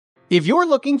If you're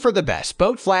looking for the best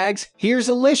boat flags, here's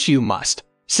a list you must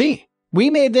see. We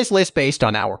made this list based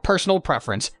on our personal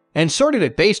preference and sorted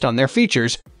it based on their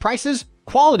features, prices,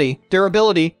 quality,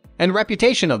 durability, and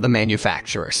reputation of the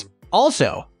manufacturers.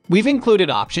 Also, we've included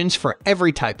options for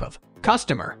every type of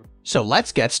customer. So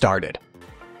let's get started.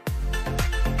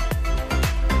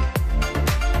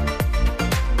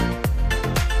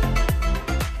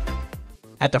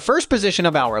 At the first position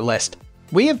of our list,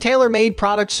 we have tailor-made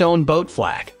product Sewn boat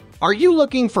flag. Are you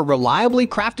looking for reliably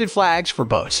crafted flags for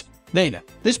boats? Then,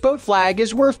 this boat flag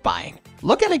is worth buying.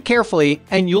 Look at it carefully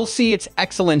and you'll see its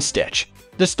excellent stitch.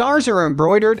 The stars are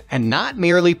embroidered and not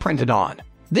merely printed on.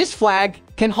 This flag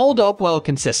can hold up well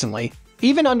consistently,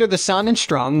 even under the sun and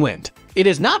strong wind. It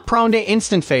is not prone to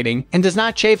instant fading and does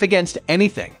not chafe against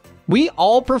anything. We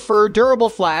all prefer durable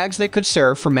flags that could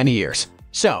serve for many years.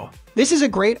 So, this is a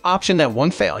great option that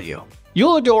won't fail you.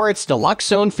 You'll adore its deluxe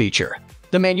sewn feature.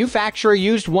 The manufacturer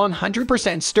used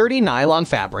 100% sturdy nylon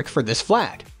fabric for this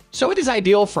flag, so it is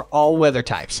ideal for all weather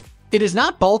types. It is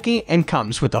not bulky and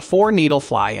comes with a 4-needle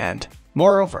fly end.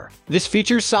 Moreover, this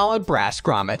features solid brass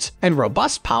grommets and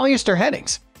robust polyester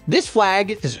headings. This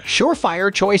flag is a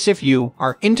surefire choice if you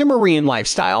are into marine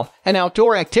lifestyle and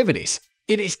outdoor activities.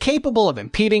 It is capable of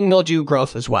impeding mildew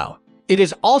growth as well. It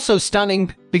is also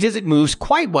stunning because it moves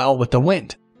quite well with the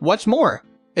wind. What's more,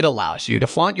 it allows you to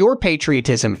flaunt your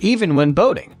patriotism even when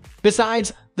boating.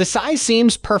 Besides, the size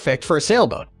seems perfect for a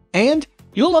sailboat, and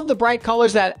you'll love the bright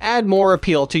colors that add more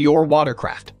appeal to your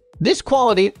watercraft. This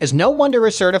quality is no wonder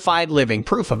a certified living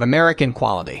proof of American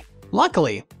quality.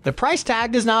 Luckily, the price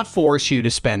tag does not force you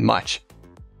to spend much.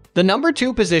 The number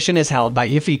 2 position is held by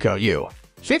Yafeco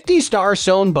U50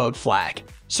 Sewn boat flag.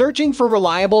 Searching for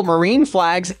reliable marine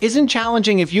flags isn't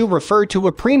challenging if you refer to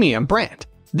a premium brand.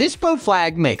 This boat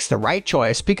flag makes the right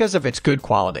choice because of its good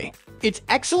quality. Its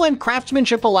excellent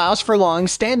craftsmanship allows for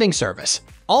long-standing service.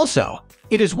 Also,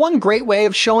 it is one great way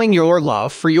of showing your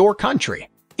love for your country.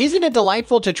 Isn't it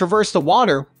delightful to traverse the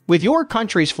water with your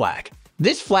country's flag?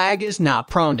 This flag is not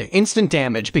prone to instant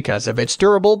damage because of its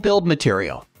durable build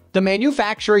material. The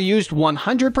manufacturer used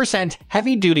 100%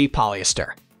 heavy-duty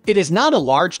polyester. It is not a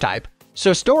large type,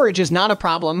 so storage is not a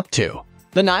problem, too.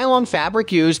 The nylon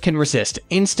fabric used can resist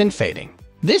instant fading.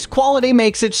 This quality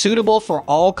makes it suitable for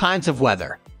all kinds of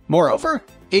weather. Moreover,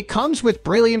 it comes with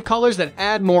brilliant colors that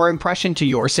add more impression to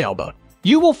your sailboat.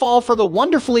 You will fall for the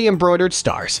wonderfully embroidered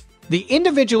stars. The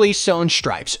individually sewn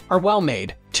stripes are well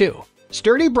made, too.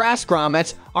 Sturdy brass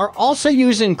grommets are also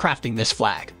used in crafting this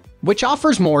flag, which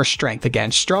offers more strength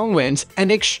against strong winds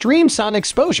and extreme sun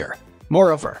exposure.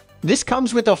 Moreover, this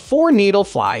comes with a 4-needle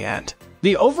fly end.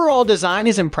 The overall design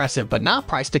is impressive but not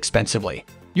priced expensively.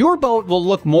 Your boat will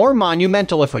look more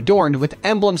monumental if adorned with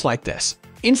emblems like this.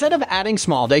 Instead of adding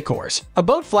small decors, a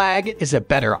boat flag is a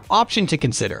better option to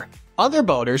consider. Other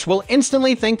boaters will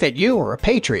instantly think that you are a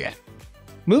patriot.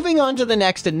 Moving on to the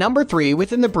next at number 3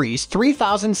 within the Breeze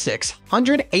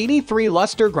 3683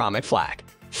 Lustre Grommet flag.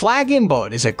 Flag in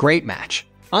boat is a great match.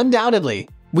 Undoubtedly,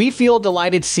 we feel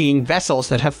delighted seeing vessels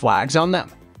that have flags on them.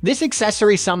 This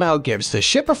accessory somehow gives the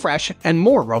ship a fresh and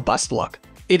more robust look.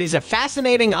 It is a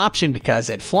fascinating option because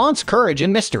it flaunts courage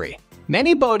and mystery.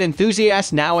 Many boat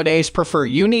enthusiasts nowadays prefer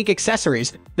unique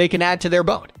accessories they can add to their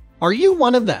boat. Are you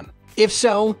one of them? If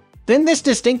so, then this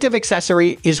distinctive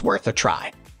accessory is worth a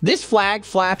try. This flag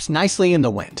flaps nicely in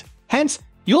the wind. Hence,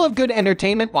 you'll have good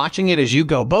entertainment watching it as you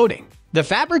go boating. The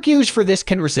fabric used for this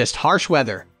can resist harsh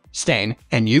weather, stain,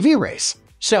 and UV rays.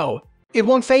 So, it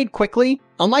won't fade quickly,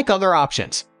 unlike other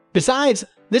options. Besides,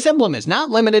 this emblem is not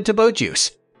limited to boat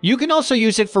use. You can also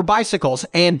use it for bicycles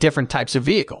and different types of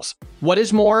vehicles. What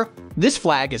is more, this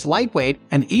flag is lightweight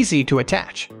and easy to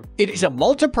attach. It is a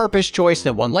multi-purpose choice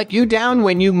that won't let you down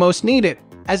when you most need it.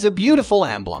 As a beautiful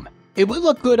emblem, it would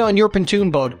look good on your pontoon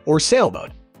boat or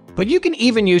sailboat, but you can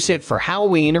even use it for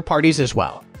Halloween or parties as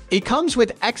well. It comes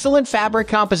with excellent fabric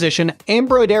composition,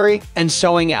 embroidery, and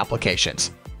sewing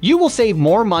applications. You will save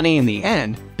more money in the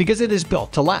end because it is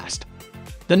built to last.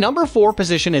 The number 4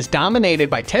 position is dominated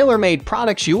by tailor-made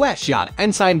products US Yacht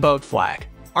Ensign boat flag.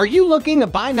 Are you looking to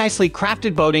buy nicely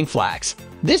crafted boating flags?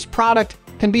 This product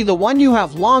can be the one you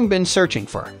have long been searching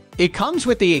for. It comes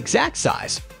with the exact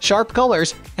size, sharp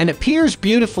colors, and appears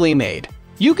beautifully made.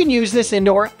 You can use this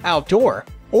indoor, outdoor,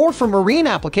 or for marine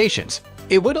applications.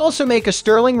 It would also make a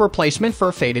sterling replacement for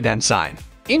a faded Ensign.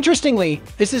 Interestingly,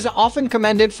 this is often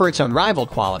commended for its unrivaled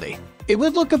quality. It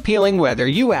would look appealing whether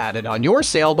you add it on your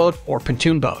sailboat or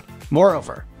pontoon boat.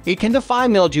 Moreover, it can defy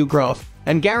mildew growth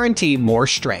and guarantee more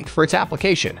strength for its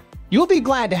application. You'll be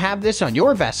glad to have this on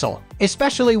your vessel,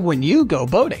 especially when you go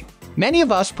boating. Many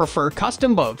of us prefer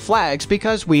custom boat flags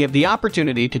because we have the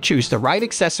opportunity to choose the right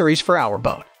accessories for our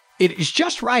boat. It is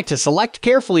just right to select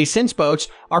carefully since boats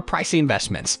are pricey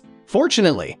investments.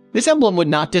 Fortunately, this emblem would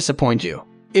not disappoint you.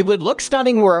 It would look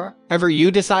stunning wherever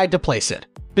you decide to place it.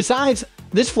 Besides,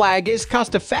 this flag is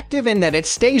cost-effective in that it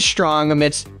stays strong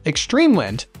amidst extreme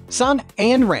wind, sun,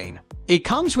 and rain. It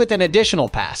comes with an additional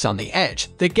pass on the edge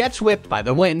that gets whipped by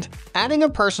the wind. Adding a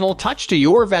personal touch to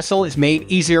your vessel is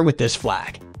made easier with this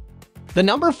flag. The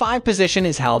number 5 position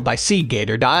is held by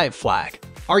SeaGator Dive Flag.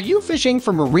 Are you fishing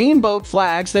for marine boat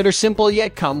flags that are simple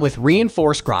yet come with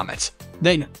reinforced grommets?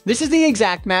 Then this is the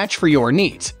exact match for your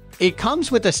needs. It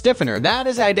comes with a stiffener that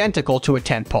is identical to a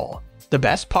tent pole. The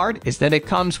best part is that it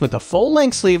comes with a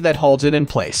full-length sleeve that holds it in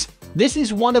place. This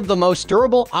is one of the most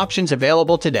durable options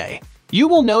available today. You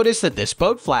will notice that this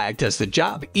boat flag does the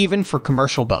job even for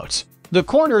commercial boats. The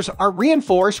corners are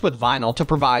reinforced with vinyl to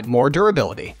provide more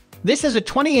durability. This is a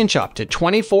 20-inch up to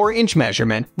 24-inch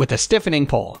measurement with a stiffening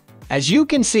pole. As you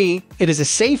can see, it is a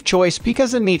safe choice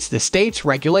because it meets the state's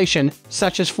regulation,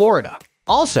 such as Florida.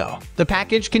 Also, the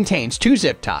package contains 2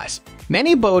 zip ties.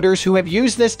 Many boaters who have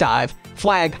used this dive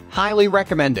flag highly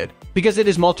recommend it because it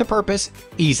is multi-purpose,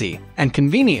 easy, and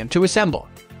convenient to assemble.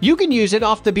 You can use it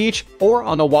off the beach or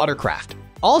on a watercraft.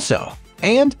 Also,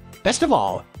 and best of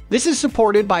all, this is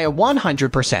supported by a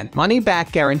 100%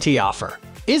 money-back guarantee offer.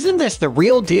 Isn't this the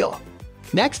real deal?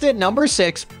 Next at number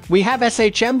 6, we have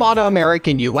Shmbada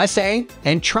American USA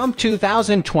and Trump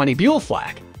 2020 Buell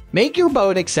Flag. Make your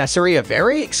boat accessory a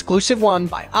very exclusive one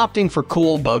by opting for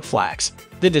cool boat flags.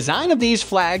 The design of these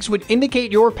flags would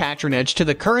indicate your patronage to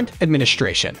the current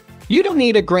administration. You don't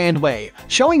need a grand way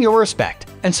showing your respect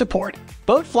and support.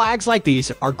 Boat flags like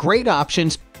these are great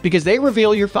options because they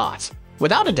reveal your thoughts.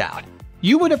 Without a doubt,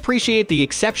 you would appreciate the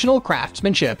exceptional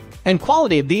craftsmanship and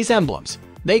quality of these emblems.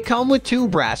 They come with 2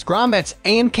 brass grommets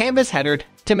and canvas header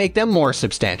to make them more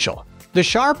substantial. The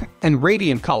sharp and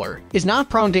radiant color is not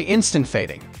prone to instant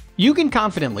fading. You can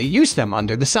confidently use them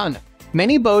under the sun.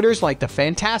 Many boaters like the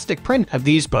fantastic print of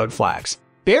these boat flags.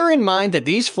 Bear in mind that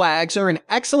these flags are an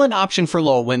excellent option for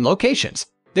low-wind locations.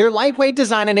 Their lightweight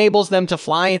design enables them to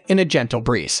fly in a gentle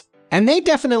breeze. And they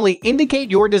definitely indicate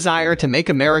your desire to make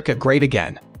America great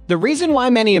again. The reason why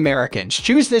many Americans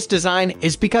choose this design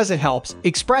is because it helps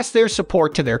express their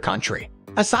support to their country.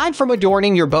 Aside from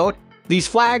adorning your boat, these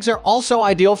flags are also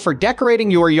ideal for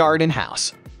decorating your yard and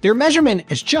house. Their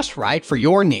measurement is just right for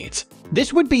your needs.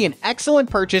 This would be an excellent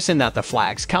purchase in that the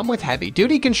flags come with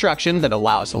heavy-duty construction that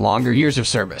allows longer years of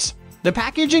service. The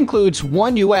package includes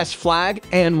 1 US flag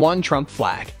and 1 Trump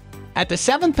flag. At the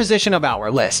 7th position of our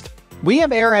list, we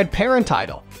have Airhead Parent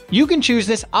Title. You can choose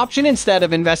this option instead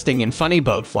of investing in funny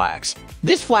boat flags.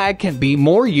 This flag can be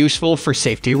more useful for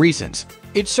safety reasons.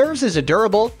 It serves as a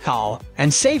durable, tall,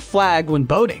 and safe flag when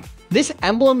boating. This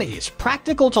emblem is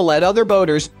practical to let other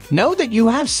boaters know that you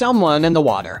have someone in the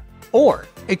water, or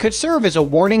it could serve as a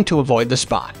warning to avoid the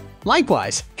spot.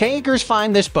 Likewise, kayakers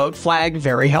find this boat flag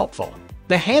very helpful.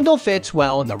 The handle fits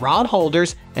well in the rod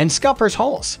holders and scuppers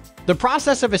holes. The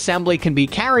process of assembly can be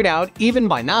carried out even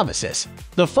by novices.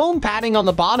 The foam padding on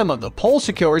the bottom of the pole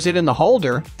secures it in the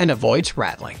holder and avoids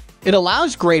rattling. It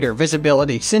allows greater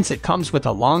visibility since it comes with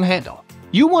a long handle.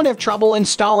 You won't have trouble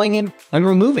installing it and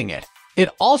removing it. It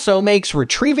also makes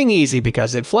retrieving easy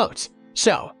because it floats.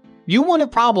 So, you won't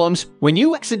have problems when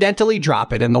you accidentally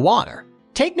drop it in the water.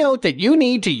 Take note that you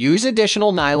need to use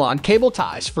additional nylon cable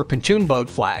ties for pontoon boat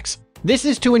flags. This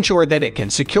is to ensure that it can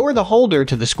secure the holder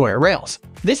to the square rails.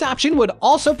 This option would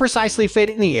also precisely fit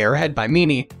in the Airhead by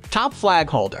Mini top flag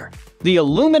holder. The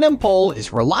aluminum pole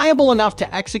is reliable enough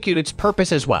to execute its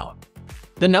purpose as well.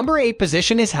 The number 8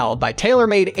 position is held by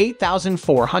TaylorMade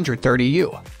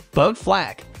 8430U boat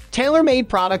flag. TaylorMade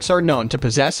products are known to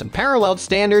possess unparalleled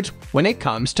standards when it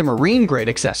comes to marine-grade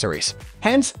accessories.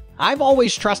 Hence, I've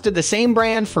always trusted the same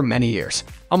brand for many years.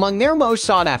 Among their most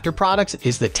sought-after products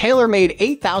is the TaylorMade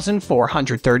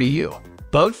 8430U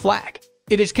boat flag.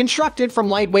 It is constructed from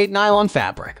lightweight nylon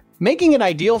fabric, making it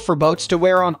ideal for boats to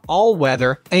wear on all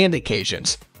weather and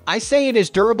occasions. I say it is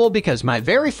durable because my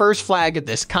very first flag of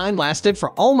this kind lasted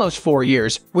for almost 4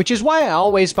 years, which is why I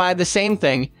always buy the same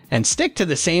thing and stick to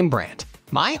the same brand.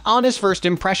 My honest first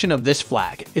impression of this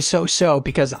flag is so-so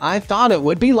because I thought it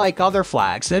would be like other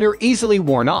flags that are easily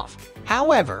worn off.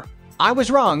 However, I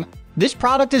was wrong. This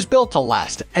product is built to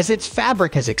last as its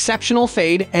fabric has exceptional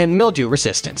fade and mildew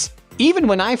resistance. Even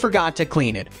when I forgot to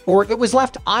clean it or it was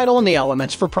left idle in the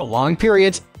elements for prolonged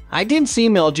periods, I didn't see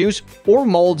mildews or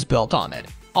molds built on it.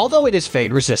 Although it is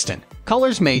fade resistant,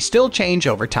 colors may still change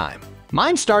over time.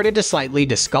 Mine started to slightly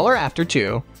discolor after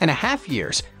 2.5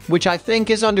 years, which I think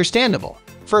is understandable.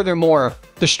 Furthermore,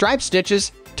 the striped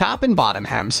stitches, top and bottom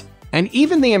hems, and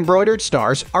even the embroidered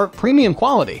stars are premium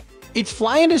quality. Its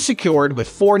fly-end is secured with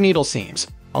 4 needle seams,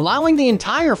 allowing the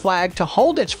entire flag to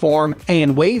hold its form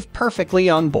and wave perfectly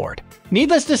on board.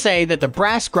 Needless to say that the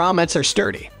brass grommets are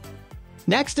sturdy.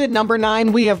 Next at number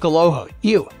 9 we have Goloho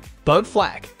U boat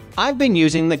flag. I've been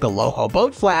using the Goloho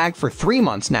boat flag for 3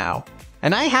 months now,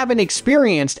 and I haven't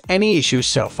experienced any issues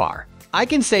so far. I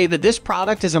can say that this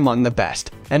product is among the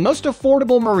best and most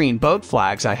affordable marine boat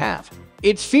flags I have.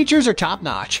 Its features are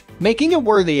top-notch, making it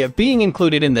worthy of being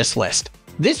included in this list.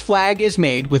 This flag is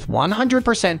made with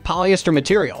 100% polyester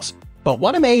materials, but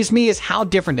what amazed me is how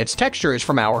different its texture is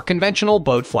from our conventional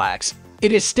boat flags.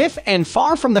 It is stiff and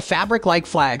far from the fabric-like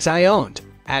flags I owned.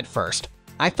 At first,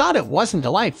 I thought it wasn't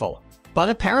delightful, but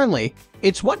apparently,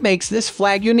 it's what makes this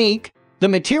flag unique. The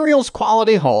material's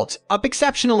quality holds up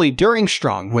exceptionally during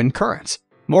strong wind currents.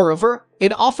 Moreover,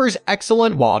 it offers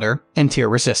excellent water and tear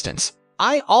resistance.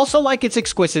 I also like its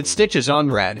exquisite stitches on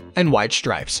red and white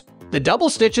stripes. The double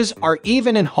stitches are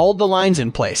even and hold the lines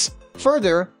in place.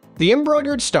 Further, the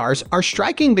embroidered stars are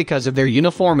striking because of their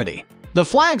uniformity. The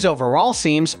flag's overall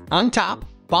seams on top,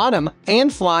 bottom,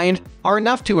 and fly-end are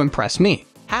enough to impress me.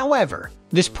 However,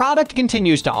 this product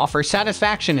continues to offer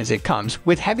satisfaction as it comes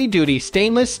with heavy-duty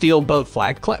stainless steel boat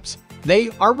flag clips. They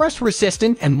are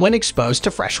rust-resistant and when exposed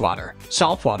to freshwater,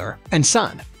 saltwater, and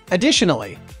sun.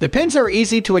 Additionally, the pins are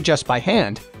easy to adjust by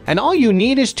hand, and all you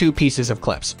need is 2 pieces of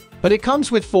clips. But it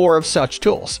comes with 4 of such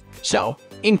tools, so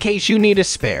in case you need a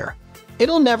spare,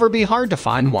 it'll never be hard to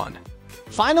find one.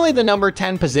 Finally, the number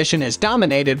 10 position is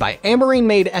dominated by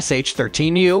Amarine-made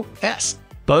SH13US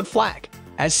boat flag.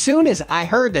 As soon as I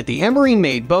heard that the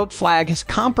Amarine-made boat flag has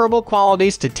comparable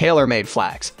qualities to tailor-made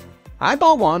flags, I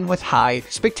bought one with high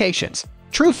expectations.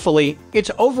 Truthfully, its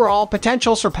overall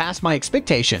potential surpassed my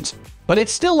expectations, but it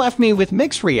still left me with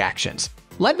mixed reactions.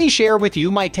 Let me share with you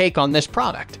my take on this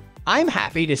product. I'm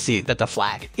happy to see that the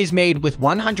flag is made with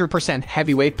 100%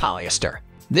 heavyweight polyester.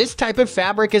 This type of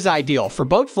fabric is ideal for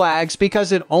boat flags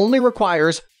because it only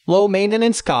requires low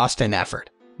maintenance cost and effort.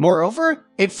 Moreover,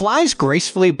 it flies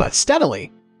gracefully but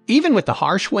steadily, even with the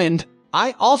harsh wind.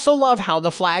 I also love how the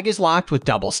flag is locked with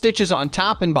double stitches on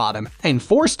top and bottom and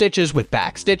 4 stitches with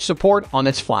backstitch support on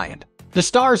its fly-end. The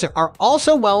stars are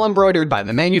also well embroidered by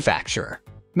the manufacturer,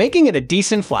 making it a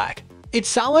decent flag. Its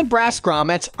solid brass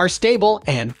grommets are stable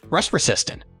and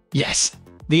rust-resistant. Yes,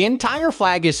 the entire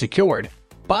flag is secured,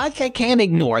 but I can't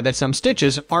ignore that some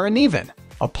stitches are uneven.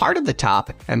 A part of the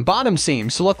top and bottom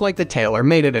seams look like the tailor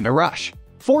made it in a rush.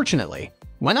 Fortunately,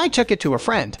 when I took it to a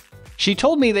friend, she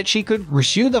told me that she could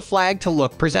reshoe the flag to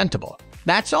look presentable.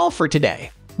 That's all for today.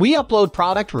 We upload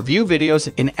product review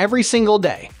videos in every single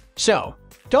day, so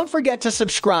don't forget to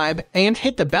subscribe and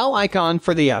hit the bell icon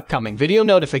for the upcoming video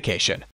notification.